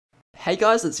Hey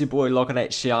guys, it's your boy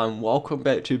Logan8 and welcome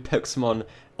back to Pixelmon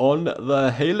on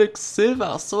the Helix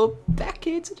server. So back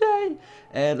here today,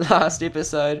 and last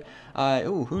episode,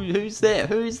 who's that?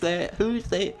 Who's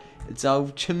that? It's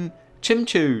old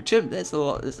Chimchu. That's a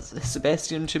lot. It's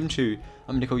Sebastian Chimchu.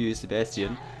 I'm gonna call you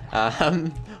Sebastian.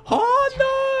 Oh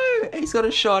no, he's got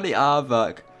a shiny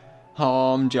Arbok.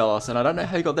 Oh, I'm jealous, and I don't know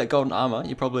how you got that golden armor.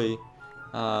 You probably,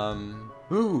 a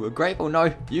great ball.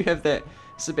 No, you have that.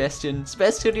 Sebastian,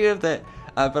 you have that.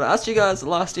 But I asked you guys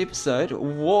last episode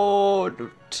what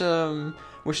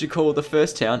we should call the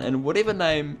first town, and whatever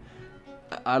name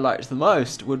I liked the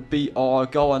most would be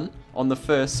going on the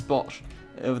first spot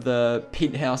of the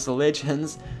Penthouse of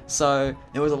Legends. So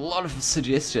there was a lot of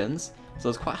suggestions, so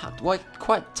it was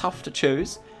quite tough to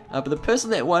choose. But the person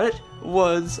that won it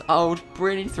was old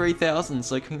Brenny3000.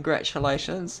 So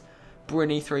congratulations,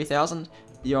 Brenny3000.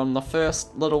 You're on the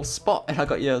first little spot, and I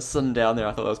got you sitting down there.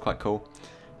 I thought that was quite cool.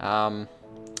 So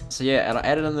yeah, and I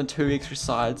added in the two extra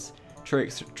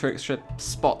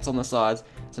spots on the sides.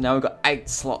 So now we've got 8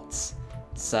 slots.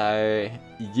 So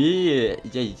yeah.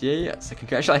 So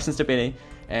congratulations to Benny.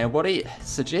 And what he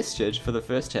suggested for the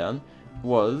first town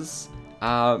was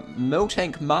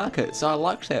Miltank Market. So I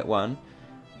liked that one.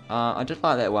 I did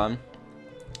like that one.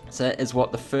 So that is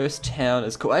what the first town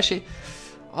is called. Actually,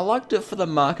 I liked it for the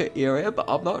market area, but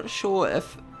I'm not sure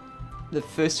if the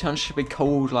first town should be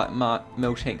called like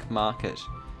Miltank Market.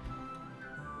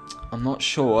 I'm not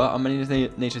sure. I'm gonna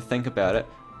need to think about it,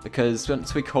 because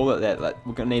once we call it that,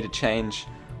 we're gonna need to change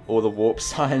all the warp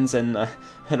signs and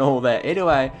all that.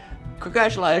 Anyway,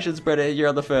 congratulations, Britta. You're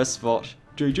on the first spot.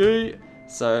 GG.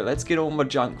 So let's get all my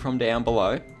junk from down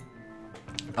below.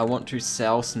 I want to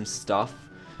sell some stuff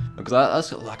because I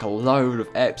got like a load of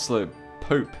absolute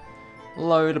poop.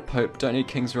 Don't need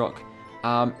King's Rock.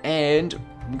 And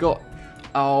we got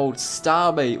old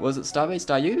Starby. Was it Starby?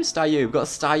 Staryu? We got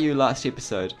Staryu last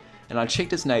episode, and I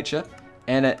checked its nature,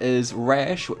 and it is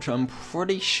Rash, which I'm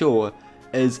pretty sure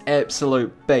is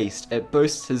absolute beast. It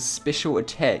boosts his special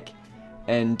attack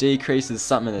and decreases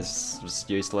something that's just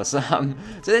useless. So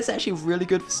that's actually really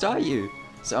good for Staryu.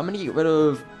 So I'm gonna get rid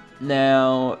of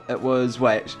now. It was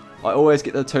I always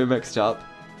get the two mixed up.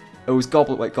 It was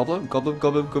Goblin.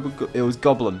 It was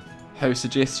Goblin who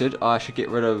suggested I should get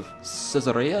rid of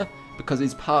Scissoria because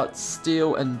he's part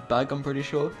Steel and Bug, I'm pretty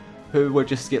sure, who would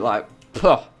just get like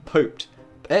pooped.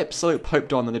 Absolute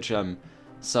pooped on in the gym.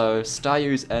 So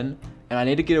Staryu's in, and I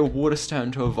need to get a Water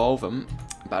Stone to evolve him,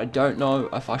 but I don't know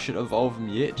if I should evolve him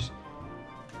yet.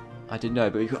 I didn't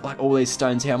know, but we've got like all these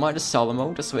stones here. I might just sell them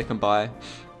all just so we can buy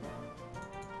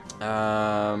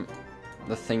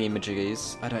the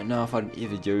thingy-majiggies. I don't know if I'd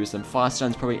ever use them.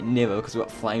 Firestone's probably never, because we've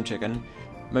got Flame Chicken.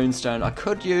 Moonstone I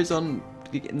could use on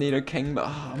Nidoking, but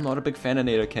I'm not a big fan of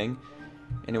Nidoking.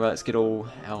 Anyway, let's get all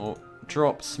our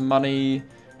drops, money,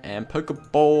 and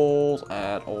Pokeballs,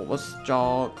 and all this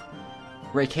junk.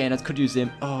 Ray cannons, could use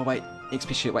them. Oh, wait,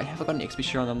 XP share. Wait, have I got an XP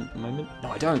share on the moment?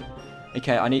 No, I don't.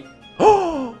 Okay, I need...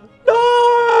 Oh,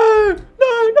 no!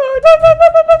 No!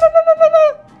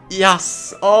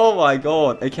 Yes! Oh my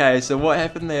god. Okay, so what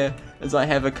happened there is I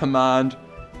have a command.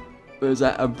 Was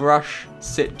that a brush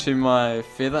set to my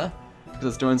feather? Because I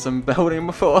was doing some building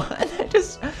before, and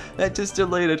that just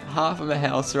deleted half of my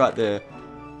house right there.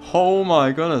 Oh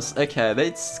my goodness. Okay,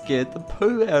 that scared the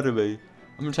poo out of me.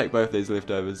 I'm gonna take both these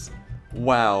leftovers.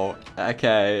 Wow.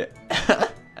 Okay.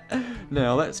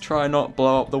 Now let's try not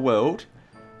blow up the world.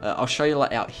 I'll show you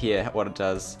like out here what it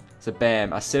does. So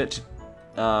bam, I set it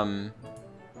to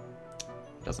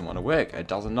doesn't want to work. It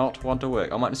does not want to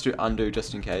work. I might just do undo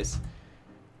just in case.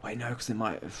 Wait, no, because it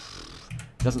might... It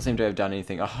doesn't seem to have done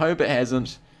anything. I hope it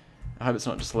hasn't. I hope it's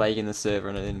not just lagging the server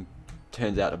and it then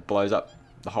turns out it blows up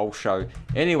the whole show.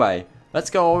 Anyway,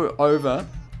 let's go over.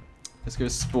 Let's go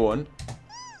spawn.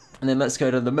 And then let's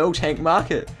go to the Miltank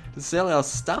Market to sell our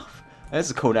stuff. That's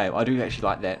a cool name. I do actually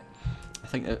like that. I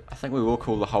think we will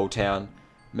call the whole town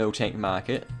Miltank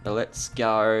Market. But let's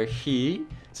go here.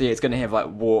 So yeah, it's going to have like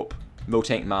Warp,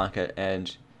 Miltank Market,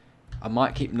 and I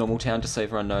might keep Normal Town just so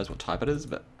everyone knows what type it is,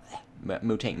 but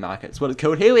Miltank Market's what it's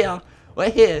called. Here we are. We're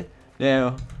here.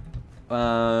 Now,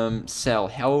 sell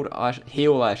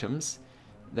heal items.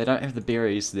 They don't have the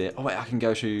berries there. Oh wait, I can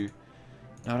go to...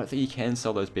 No, I don't think you can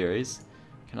sell those berries.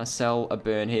 Can I sell a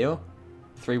burn heal?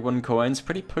 3 wooden coins.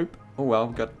 Pretty poop. Oh well,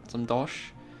 we've got some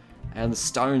dosh. And the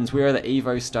stones. Where are the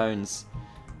Evo stones?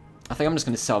 I think I'm just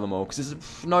going to sell them all, because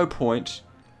there's no point,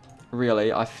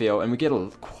 really, I feel. And we get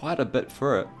quite a bit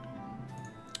for it.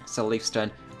 Sell leaf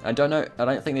stone. I don't know. I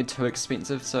don't think they're too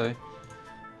expensive, so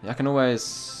I can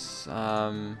always.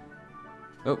 Oh,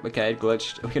 okay, it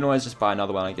glitched. We can always just buy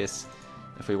another one, I guess,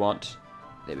 if we want.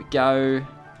 There we go.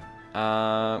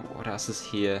 What else is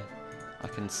here? I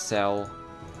can sell.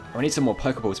 Oh, I need some more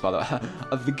Pokeballs, by the way.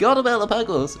 I forgot about the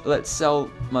Pokeballs. Let's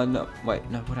sell my. No, wait,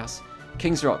 no. What else?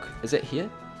 King's Rock. Is it here?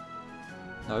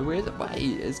 No, where is it?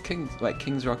 Wait,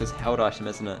 King's Rock is held item,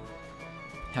 isn't it?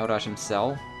 Held item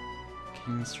sell.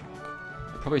 King's Rock.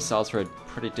 It probably sells for a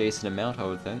pretty decent amount, I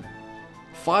would think.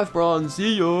 5 bronze.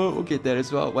 Yeah, we'll get that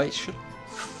as well. Wait, should.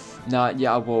 No,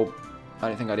 yeah, well, I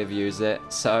don't think I'd ever use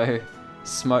that. So,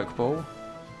 Smoke Ball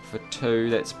for 2.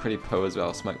 That's pretty poo as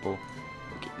well. Smoke Ball.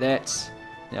 We'll get that.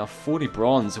 Now 40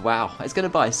 bronze. Wow, it's gonna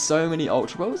buy so many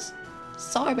Ultra Balls.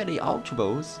 So many Ultra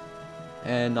Balls.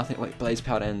 And nothing. Wait, Blaze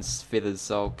Powder and Feathers.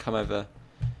 So I'll come over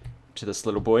to this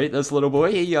little boy. This little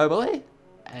boy. Here you go, boy.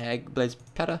 Blaze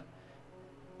Powder.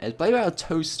 And Blaze Powder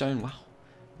 2 stone. Wow,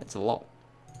 that's a lot.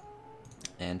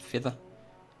 And Feather.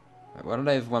 Wait, what did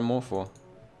I have one more for?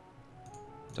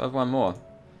 Do I have one more?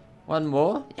 One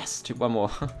more? Yes, one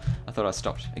more. I thought I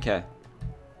stopped. Okay.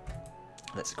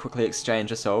 Let's quickly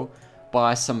exchange us all.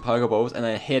 Buy some Pokeballs and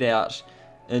then head out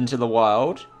into the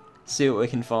wild. See what we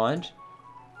can find.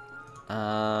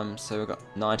 So we've got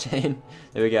 19.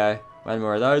 There we go. One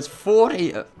more of those.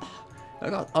 40!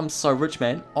 I'm so rich,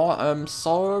 man. I am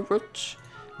so rich.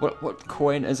 What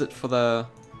coin is it for the...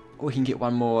 Oh, we can get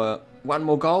one more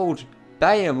gold.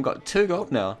 Bam! We've got 2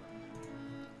 gold now.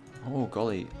 Oh,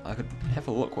 golly. I could have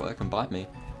a look what they can buy me.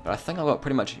 But I think I've got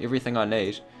pretty much everything I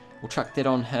need. We'll chuck that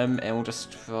on him and we'll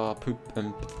just poop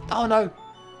and... Oh, no!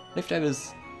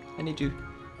 Leftovers. I need you.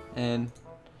 And...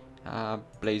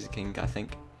 Blazer King, I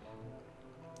think.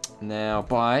 Now,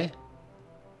 buy...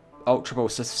 Ultra Ball,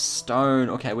 so stone.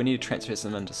 Okay, we need to transfer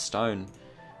some into stone.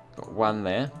 Got 1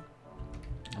 there.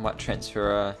 I might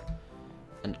transfer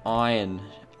an iron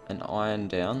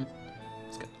down.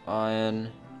 Let's get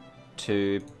iron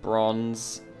to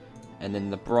bronze, and then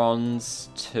the bronze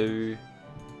to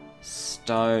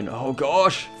stone. Oh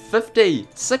gosh, 50,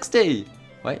 60.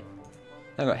 Wait,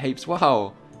 I got heaps.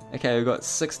 Wow. Okay, we've got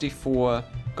 64.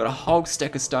 Got a whole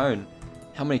stack of stone.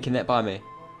 How many can that buy me?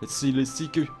 Let's see.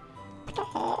 Go.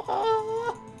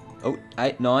 Oh,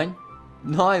 8, 9.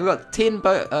 9. We got 10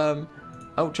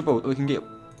 Ultra Ball. We can get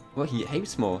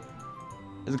heaps more.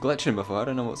 There's a glitching before. I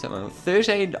don't know what's happening.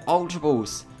 13 Ultra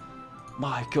Balls.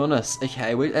 My goodness.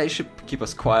 Okay, they should keep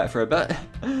us quiet for a bit.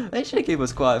 They should keep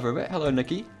us quiet for a bit. Hello,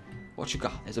 Nikki. What you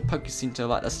got? There's a Poke Center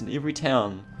like this in every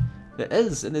town. There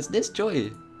is, and there's Nest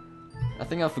Joy. I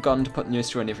think I've forgotten to put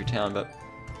Nest Joy in every town, but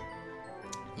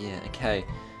yeah. Okay,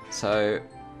 so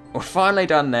we've finally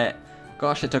done that.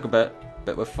 Gosh, it took a bit,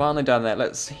 but we've finally done that.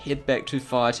 Let's head back to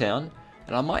Firetown.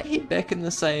 And I might head back in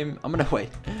the same... I'm gonna wait.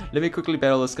 Let me quickly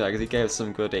battle this guy, because he gave us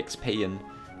some good XP and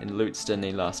loot, didn't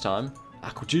he, last time?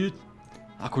 Aquajet!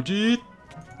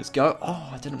 Let's go. Oh,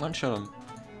 I didn't one-shot him.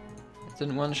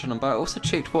 But I also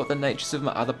checked what the natures of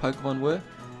my other Pokemon were.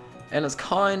 And it's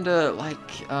kinda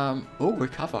like... oh,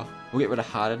 recover. We'll get rid of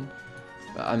Harden.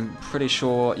 But I'm pretty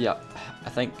sure... Yeah, I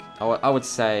think... I would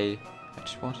say...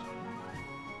 Actually, what?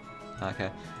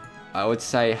 Okay. I would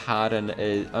say Harden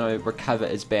is... Oh no, Recover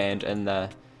is banned in the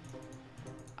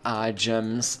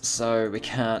gyms, so we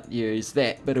can't use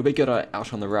that. But it'll be good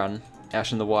out on the run,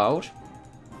 out in the wild.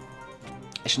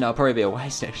 Actually, no, it'll probably be a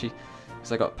waste, actually.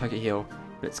 Because I got Poke Heal.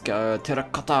 Let's go,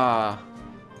 Terracotta!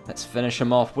 Let's finish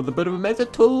him off with a bit of a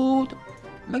Magnitude!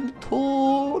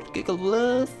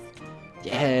 Gigalith!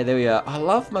 Yeah, there we are. I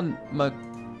love my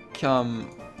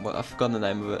well, I've forgotten the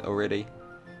name of it already.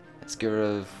 Let's get rid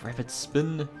of Rapid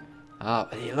Spin. Ah,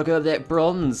 yeah, look at that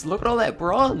bronze. Look at all that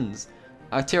bronze.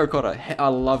 Terracotta, I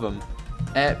love him.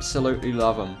 Absolutely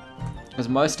love him. Because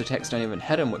most attacks don't even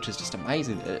hit him, which is just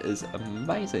amazing. It is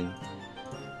amazing.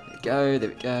 There we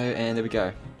go, and there we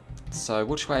go. So,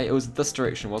 which way? It was this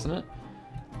direction, wasn't it?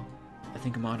 I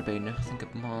think it might have been.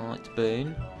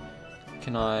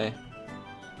 Can I...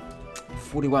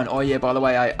 41. Oh yeah, by the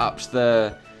way, I upped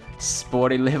the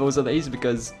sporty levels of these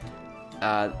because...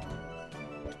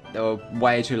 they were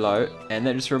way too low, and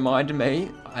that just reminded me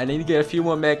I need to get a few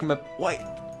more magma. Wait,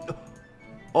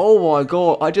 oh my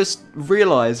god! I just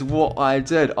realized what I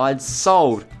did. I'd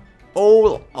sold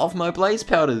all of my blaze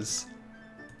powders.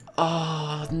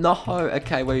 Oh no!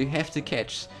 Okay, we have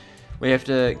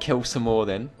to kill some more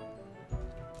then.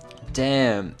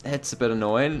 Damn, that's a bit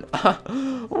annoying.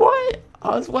 Why?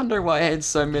 I was wondering why I had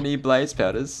so many blaze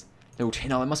powders. Level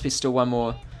 10. Oh, there must be still one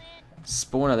more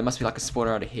spawner. There must be like a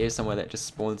spawner out here somewhere that just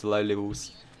spawns low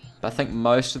levels. But I think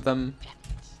most of them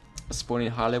are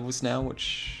spawning high levels now,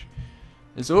 which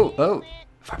is... Oh!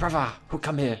 Brava! Who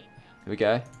come here? Here we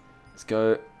go. Let's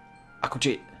go.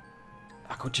 Aquajet!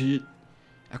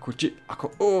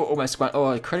 Oh, almost one.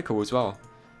 Oh, critical as well.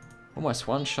 Almost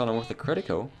one-shot him with a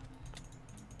critical.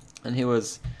 And he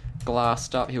was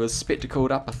glassed up. He was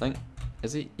spectacled up, I think.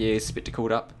 Is he? Yeah, he's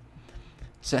spectacled up.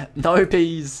 So, no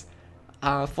bees.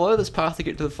 Follow this path to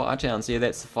get to the fire town. So yeah,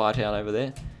 that's the fire town over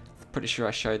there. Pretty sure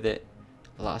I showed that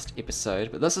last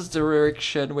episode. But this is the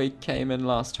direction we came in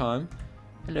last time.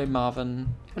 Hello,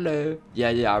 Marvin. Hello. Yeah,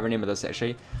 I remember this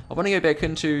actually. I want to go back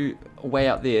into way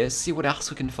out there, see what else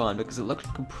we can find, because it looks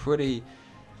like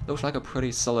a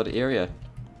pretty solid area.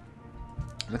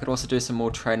 We could also do some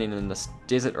more training in this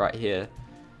desert right here.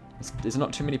 There's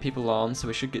not too many people on, so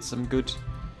we should get some good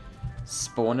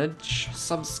spawnage.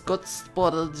 Some good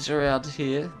spawnage around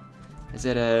here. Is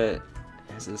a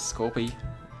Scorpy?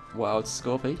 Wild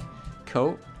Scorpy.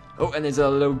 Cool. Oh, and there's a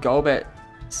little Golbat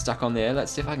stuck on there.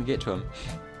 Let's see if I can get to him.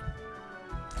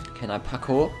 Can I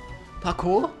parkour?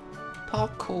 Parkour?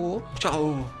 Parkour?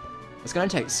 Oh. It's going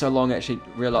to take so long, actually.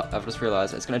 I've just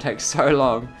realised it's going to take so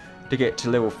long to get to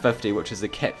level 50, which is the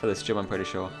cap for this gym, I'm pretty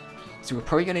sure. So we're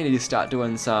probably going to need to start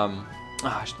doing some...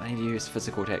 I need to use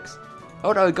physical attacks.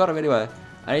 Oh no, got him anyway.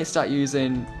 I need to start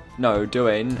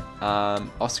doing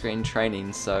off-screen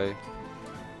training, so...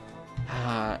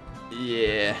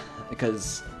 yeah,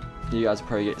 because you guys will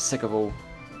probably get sick of all,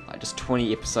 just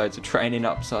 20 episodes of training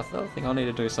up, so I think I'll need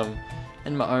to do some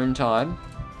in my own time.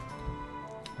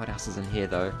 What else is in here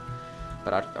though?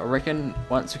 But I reckon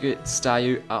once we get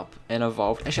Staryu up and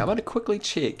evolved... Actually, I'm going to quickly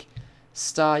check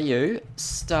Staryu,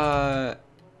 Star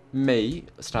me,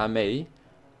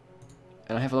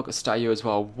 and I have a look at Staryu as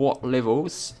well, what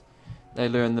levels they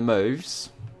learn the moves,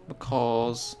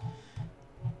 because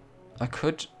I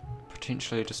could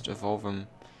potentially just evolve them.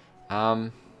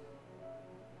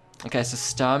 Okay, so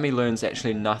Starmie learns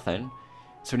actually nothing,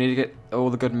 so we need to get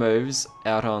all the good moves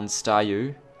out on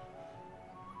Staryu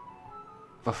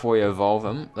before you evolve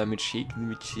him. Let me check,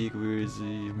 where is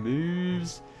the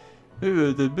moves? Who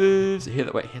are the moves? Hear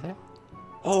that?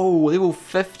 Oh, level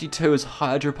 52 is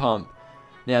Hydro Pump.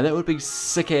 Now that would be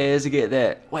sick as to get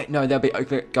that. Wait, no, they'll be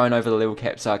going over the level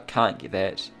cap, so I can't get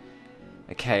that.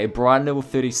 Okay, Brian level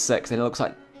 36, and it looks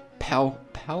like Pal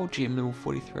Gem level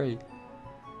 43.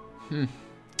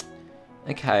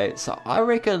 Okay, so I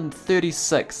reckon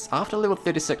 36. After level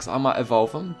 36, I might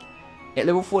evolve him. At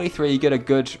level 43, you get a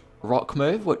good rock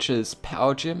move, which is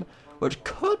Power Gem, which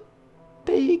could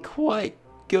be quite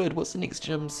good. What's the next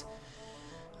gems?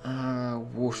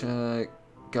 Water,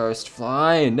 Ghost,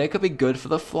 Flying. That could be good for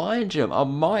the Flying gem. I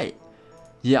might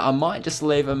just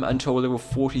leave him until level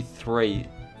 43,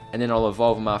 and then I'll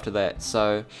evolve him after that.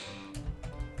 So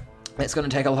that's going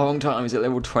to take a long time. He's at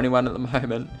level 21 at the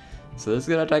moment, so this is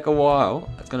going to take a while.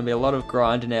 It's going to be a lot of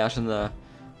grinding out in the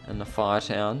fire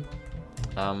town.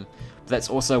 But that's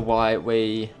also why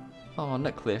we... Oh,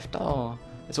 Nick left. Oh,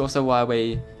 it's also why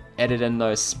we added in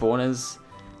those spawners.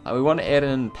 We want to add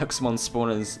in Pixelmon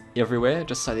spawners everywhere,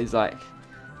 just so there's like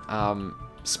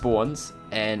spawns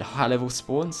and high level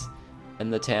spawns in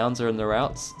the towns or in the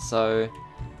routes. So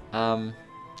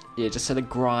yeah, just so the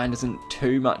grind isn't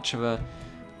too much of a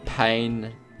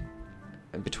pain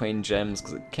in between gyms,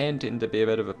 because it can tend to be a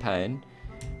bit of a pain.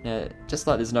 Now, just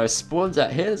like there's no spawns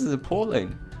out here, this is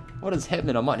appalling. What is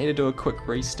happening? I might need to do a quick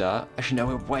restart. Actually, no,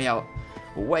 we're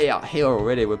way out here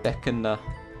already. We're back in the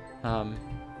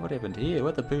what happened here?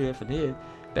 What the poo happened here?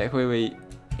 Back where we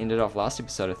ended off last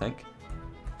episode, I think.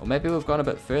 Or maybe we've gone a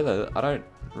bit further. I don't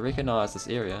recognise this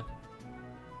area.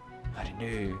 I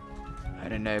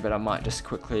don't know, but I might just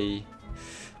quickly...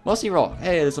 Mossy Rock!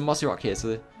 Hey, there's a Mossy Rock here,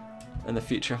 so in the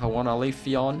future if I want to leave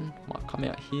Fionn, might come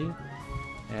out here.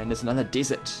 And there's another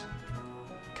desert.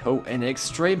 Cool, and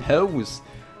Extreme Hills!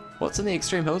 What's in the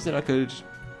Extreme Hills that I could...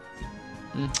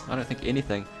 I don't think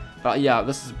anything. But yeah,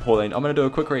 this is appalling. I'm going to do a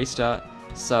quick restart.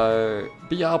 So,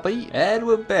 BRB, and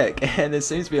we're back. And there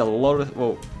seems to be a lot of,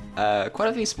 well, quite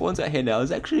a few spawns out here now.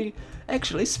 There's actually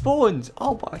spawns.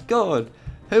 Oh my god.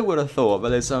 Who would have thought? But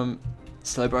there's some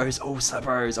Slowbros. Oh,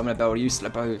 Slowbros. I'm going to be able to use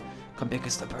Slowbro. Come back,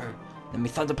 Slowbro. Let me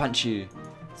Thunder Punch you.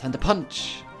 Thunder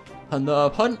Punch. Thunder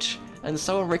Punch. And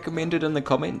someone recommended in the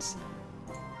comments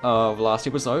of last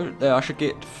episode that I should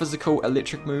get physical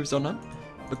electric moves on him.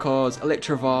 Because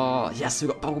Electrivar, yes, we've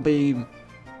got Bubble Beam.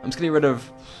 I'm just getting rid of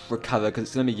Recover because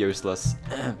it's going to be useless.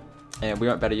 And we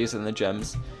won't be able to use it in the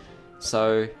gyms.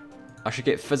 So I should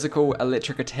get physical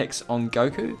electric attacks on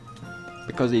Goku,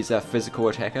 because he's a physical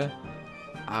attacker.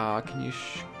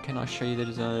 Can I show you the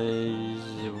design?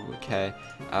 Okay.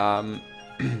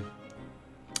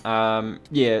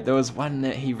 Yeah, there was one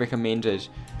that he recommended.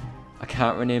 I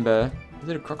can't remember. Is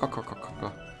it a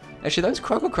Crocker? Actually, those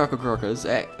Crockers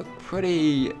are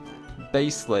pretty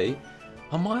beastly.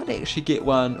 I might actually get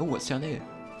one. Oh, what's down there?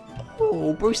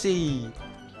 Oh, Brucey!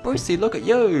 Brucey, look at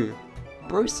you!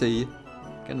 Brucey,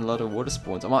 getting a lot of water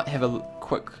spawns. I might have a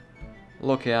quick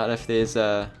look out if there's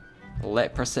a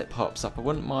Lapras that pops up. I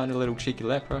wouldn't mind a little cheeky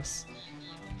Lapras.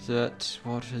 But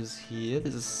what is here?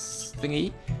 There's a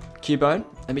thingy. Cubone.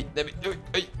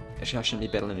 Actually, I shouldn't be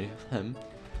battling him.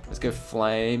 Let's go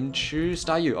Flame Chew.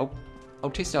 Staryu. I'll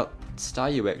test out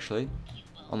Staryu actually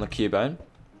on the Cubone.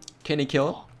 Can he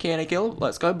kill him? Can he kill him?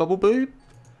 Let's go. Bubble Boo.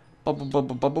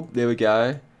 Bubble. There we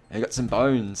go. I got some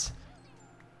bones.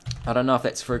 I don't know if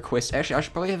that's for a quest. Actually, I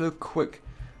should probably have a quick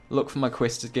look for my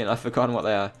quests again. I've forgotten what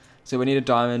they are. So we need a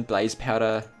diamond, blaze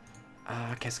powder,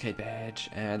 cascade badge,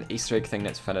 and the Easter egg thing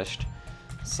that's finished.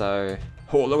 So,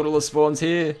 oh, look at all the spawns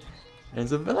here. And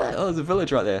there's a village. Oh, there's a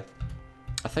village right there.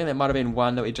 I think that might have been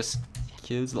one that we just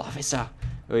killed. Lafisa.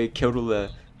 We killed all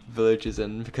the villagers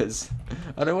in because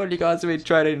I don't want you guys to be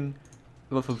trading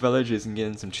with the villagers and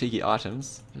getting some cheeky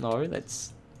items. No,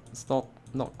 it's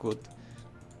not good.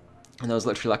 And there was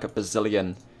literally like a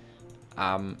bazillion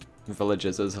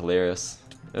villagers. It was hilarious.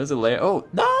 It was hilarious. Oh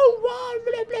no!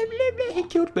 He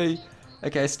killed me.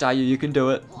 Okay, Staryu, you can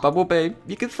do it. Bumblebee,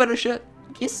 you can finish it.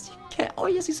 Yes, you can. Oh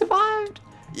yes, he survived.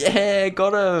 Yeah,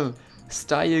 got him.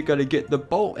 Staryu gotta get the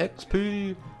bolt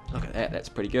XP. Look at that. That's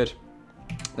pretty good.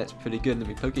 That's pretty good. Let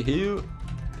me poke a heal.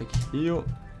 Poke a heal.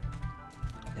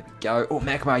 There we go. Oh,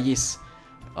 Magmar, yes.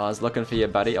 I was looking for you,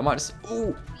 buddy. I might just...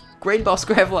 Ooh, Green Boss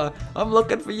Graveler. I'm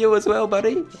looking for you as well,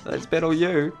 buddy. Let's battle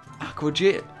you. Aqua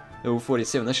Jet. Level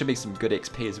 47. This should be some good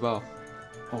XP as well.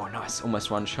 Oh, nice.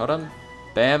 Almost one-shot him.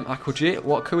 Bam. Aqua Jet.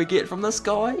 What could we get from this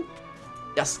guy?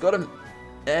 Yes, got him.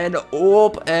 An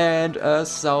orb and a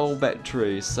soul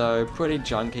battery. So, pretty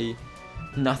junky.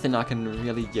 Nothing I can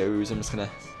really use. I'm just going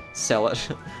to sell it.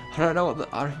 I don't know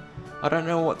what I don't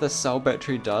know what the soul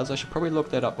battery does. I should probably look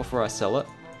that up before I sell it.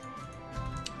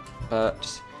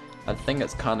 But I think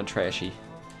it's kind of trashy.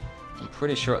 I'm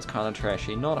pretty sure it's kind of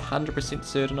trashy. Not 100%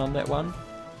 certain on that one.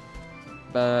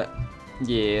 But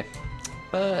yeah.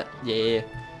 Did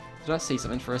I see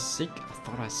something for a sec? I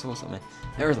thought I saw something.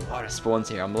 There is a lot of spawns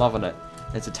here. I'm loving it.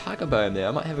 There's a tiger biome there.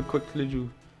 I might have a quick little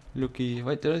looky.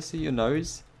 Wait, did I see your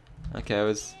nose? Okay, I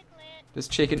was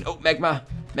just checking. Oh, Magmar!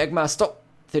 Magmar, stop!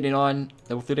 39,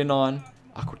 level 39.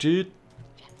 Aqua Jet.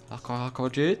 Aqua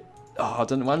Jet. Oh, I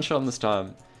didn't one-shot him this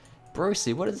time.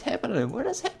 Brucey, what is happening? What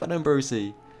is happening,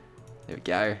 Brucey? There we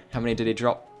go. How many did he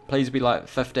drop? Please be like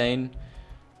 15.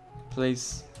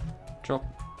 Please drop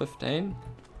 15.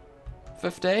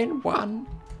 15? 1.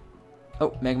 Oh,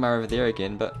 Magmar over there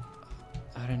again, but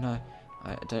I don't know.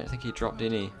 I don't think he dropped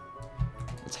any.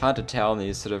 It's hard to tell in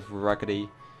these sort of ruggedy...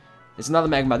 There's another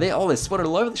Magmar there. Oh, they're spotted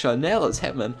all over the show. Now it's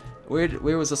happening.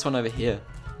 Where was this one over here?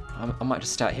 I might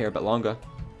just start here a bit longer.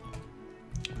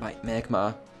 Wait,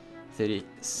 Magmar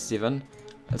 37.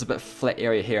 It's a bit flat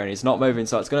area here and he's not moving,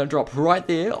 so it's going to drop right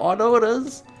there. I know it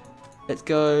is. Let's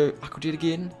go Aqua Jet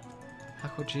again.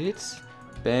 Aqua Jet.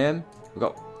 Bam. We've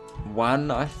got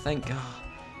 1, I think. Oh,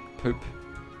 poop.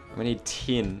 We need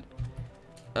 10.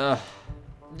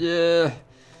 Yeah.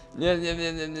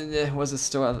 Was there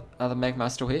still other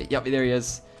Magmar still here? Yep, there he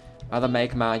is. Other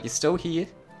Magmar, you're still here.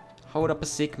 Hold up a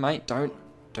sec, mate. Don't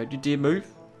you dare move.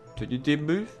 Don't you dare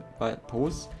move. Right,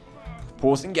 pause.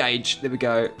 Pause, engage. There we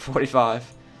go.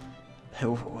 45.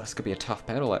 Oh, this could be a tough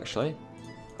battle, actually.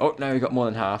 Oh, no, we got more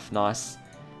than half. Nice.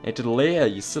 It did lair,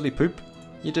 you silly poop.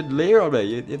 You did lair on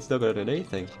me. It's not going to do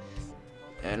anything.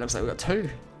 And it looks like we got 2.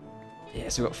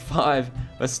 Yes, we got 5.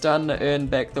 We're starting to earn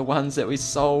back the ones that we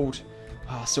sold.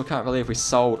 Oh, I still can't believe we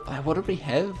sold. Oh, what did we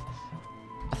have?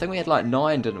 I think we had like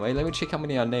 9, didn't we? Let me check how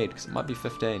many I need, because it might be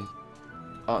 15.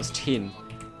 Oh, it's 10.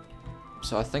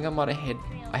 So I think I might have had...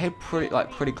 I had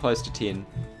pretty close to 10.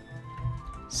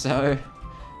 So...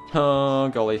 Oh,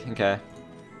 golly. Okay.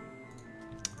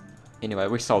 Anyway,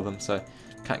 we sold them, so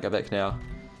can't go back now.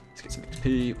 Let's get some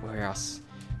XP. Where else?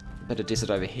 A bit of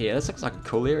desert over here. This looks like a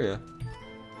cool area.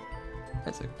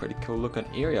 That's a pretty cool looking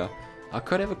area. I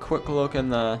could have a quick look in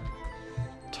the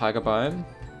tiger biome.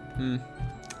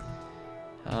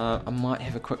 I might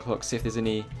have a quick look, see if there's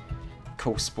any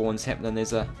cool spawns happening.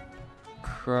 There's a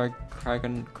Kraganale.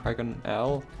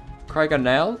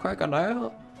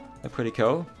 They're pretty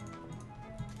cool.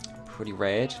 Pretty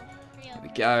rad. There we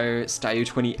go. Staryu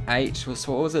 28. What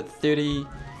was it? 30.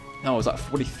 No, it was like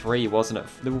 43, wasn't it?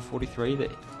 Level 43 that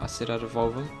I said I'd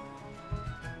evolve him.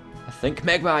 I think.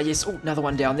 Magmar, yes. Oh, another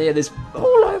one down there. There's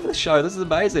all over the show. This is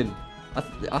amazing. I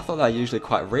thought they were usually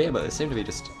quite rare, but they seem to be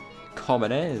just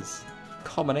common as.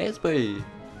 Common as be.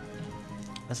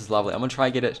 This is lovely. I'm going to try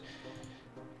and get it.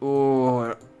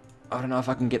 Oh, I don't know if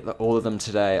I can get all of them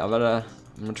today. I'm gonna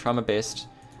try my best.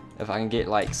 If I can get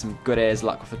like some good as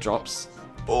luck with the drops.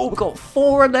 Oh, we got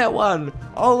 4 in that one.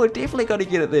 Oh, we're definitely going to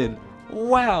get it then.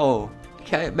 Wow.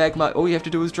 Okay, Magmar. All you have to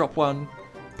do is drop 1.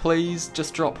 Please,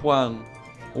 just drop 1.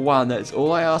 1, that's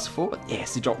all I asked for.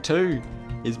 Yes, he dropped 2.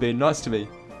 He's been nice to me.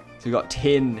 So we got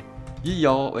 10.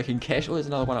 Yeah, we can cash. Oh, there's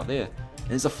another one up there. And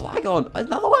there's a Flygon.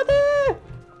 Another one there.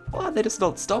 Wow, they're just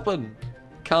not stopping.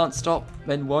 Can't stop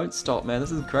and won't stop, man.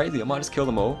 This is crazy. I might just kill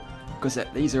them all. Because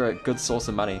these are a good source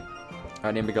of money. I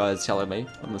remember guys telling me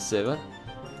on the server.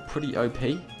 Pretty OP.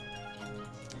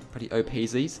 Pretty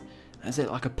OPsies. Is there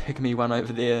like a pygmy one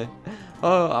over there?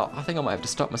 Oh, I think I might have to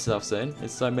stop myself soon.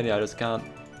 There's so many I just can't.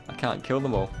 I can't kill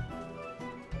them all.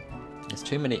 There's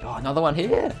too many. Oh, another one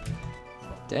here.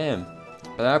 Damn.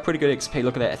 But they are pretty good XP.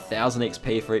 Look at that, 1,000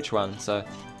 XP for each one. So,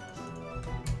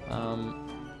 I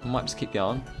might just keep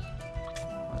going.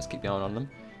 I'll just keep going on them.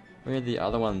 Where are the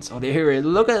other ones? Oh, they're here.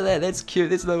 Look at that. That's cute.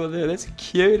 There's another one there. That's a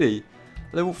cutie.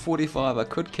 Level 45. I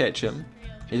could catch him.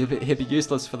 He'd be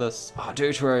useless for this. Oh,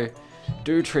 Dutrio.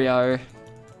 Dutrio,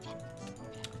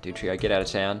 get out of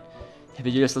town. He'll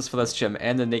be useless for this gym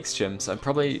and the next gym. So I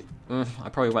probably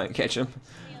won't catch him.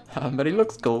 But he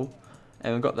looks cool.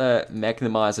 And we've got the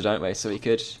Magmars, don't we? So we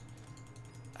could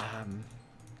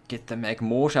get the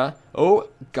Magmortar. Oh,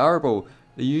 Gurble.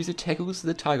 The user tackles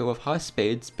the target with high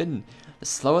speed spin. The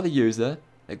slower the user,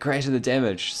 the greater the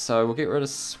damage. So we'll get rid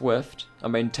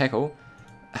of tackle.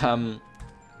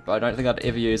 But I don't think I'd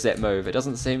ever use that move. It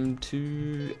doesn't seem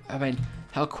to... I mean,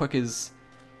 how quick is...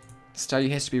 Staryu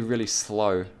has to be really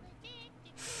slow.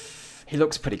 He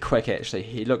looks pretty quick, actually.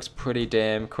 He looks pretty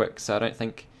damn quick, so I don't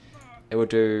think it would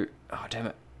do... Oh, damn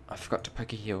it. I forgot to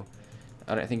pick a heal.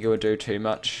 I don't think it would do too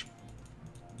much.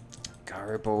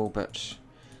 Gurble, but...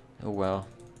 Oh, well.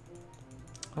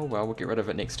 Oh, well, we'll get rid of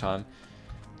it next time.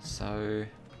 So...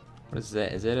 What is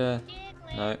that? Is that a...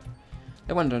 No.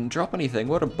 That one didn't drop anything.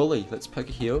 What a bully. Let's poke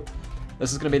a heal.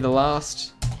 This is going to be the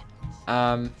last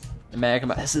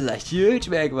Magmar. This is a huge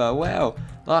Magmar. Wow.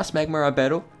 Last Magmar I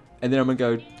battle. And then I'm going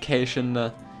to go cash in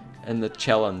the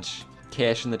challenge.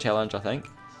 Cash in the challenge, I think.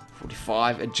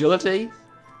 45. Agility?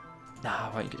 Nah,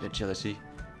 I won't get agility.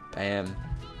 Bam.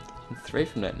 And 3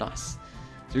 from that. Nice.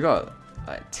 So we got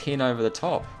like 10 over the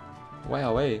top.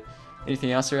 Wowee.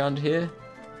 Anything else around here?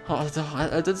 Oh,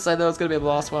 I did say that was going to be the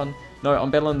last one. No,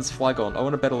 I'm battling this Flygon. I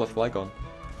want to battle a Flygon.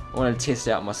 I want to test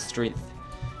out my strength.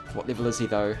 What level is he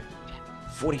though?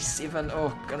 47. Oh,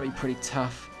 going to be pretty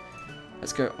tough.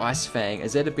 Let's go Ice Fang.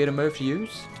 Is that a better move to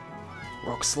use?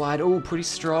 Rock Slide. Oh, pretty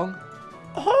strong.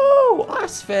 Oh,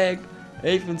 Ice Fang.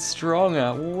 Even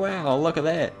stronger. Wow, look at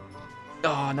that.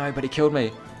 Oh, no, but he killed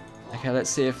me. Okay, let's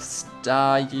see if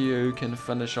Staryu can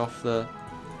finish off the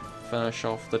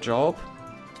job.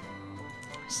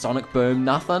 Sonic Boom,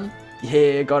 nothing.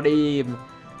 Yeah, got him.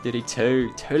 Did he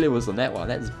 2 levels on that one?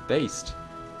 That's beast.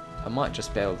 I might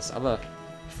just battle this other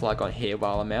Flygon here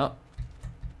while I'm out.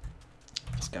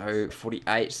 Let's go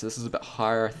 48. So this is a bit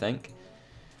higher, I think.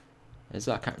 I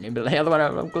can't remember the other one.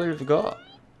 I'm glad I forgot.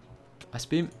 Ice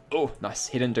Beam. Oh, nice.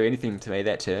 He didn't do anything to me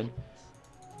that turn.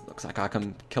 Looks like I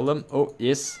can kill him. Oh,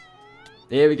 yes.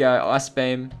 There we go. Ice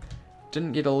Beam.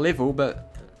 Didn't get a level,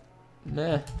 but...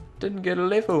 Nah. Didn't get a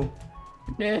level.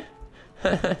 Nah.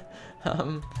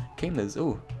 Kinglas.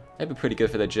 Oh, that'd be pretty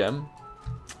good for the gym.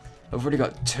 I've already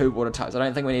got 2 water types. I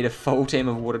don't think we need a full team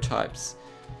of water types.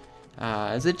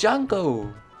 There's a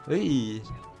jungle. Eee.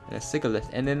 And a Sigalith.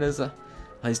 And then there's a...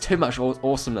 there's too much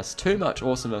awesomeness. Too much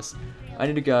awesomeness. I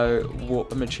need to go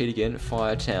warp and cheat again.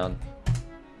 Fire Town.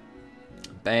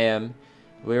 Bam.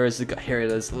 Where is the guy? Here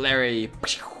it is. Larry.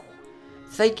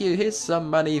 Thank you. Here's some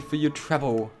money for your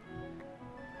travel.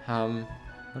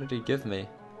 What did he give me?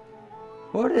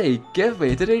 What did he give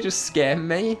me? Did he just scam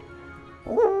me?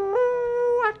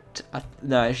 What?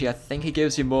 No, actually, I think he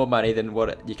gives you more money than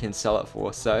what you can sell it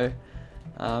for. So,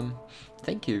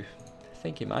 thank you.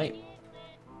 Thank you, mate.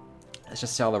 Let's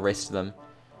just sell the rest of them.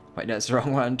 Wait, no, it's the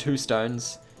wrong one. 2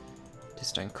 stones. 2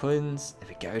 stone coins. There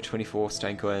we go. 24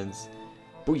 stone coins.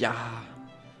 Booyah.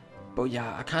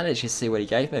 Booyah. I can't actually see what he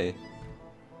gave me.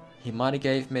 He might have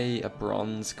gave me a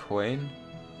bronze coin.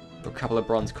 Or a couple of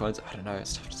bronze coins. I don't know.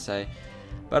 It's tough to say.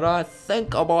 But I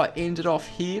think I might end it off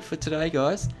here for today,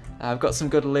 guys. I've got some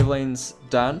good levelings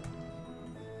done.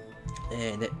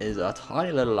 And it is a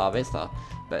tiny little harvester.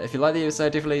 But if you like the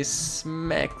episode, definitely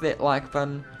smack that like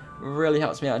button. Really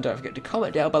helps me out. And don't forget to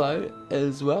comment down below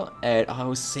as well. And I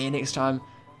will see you next time.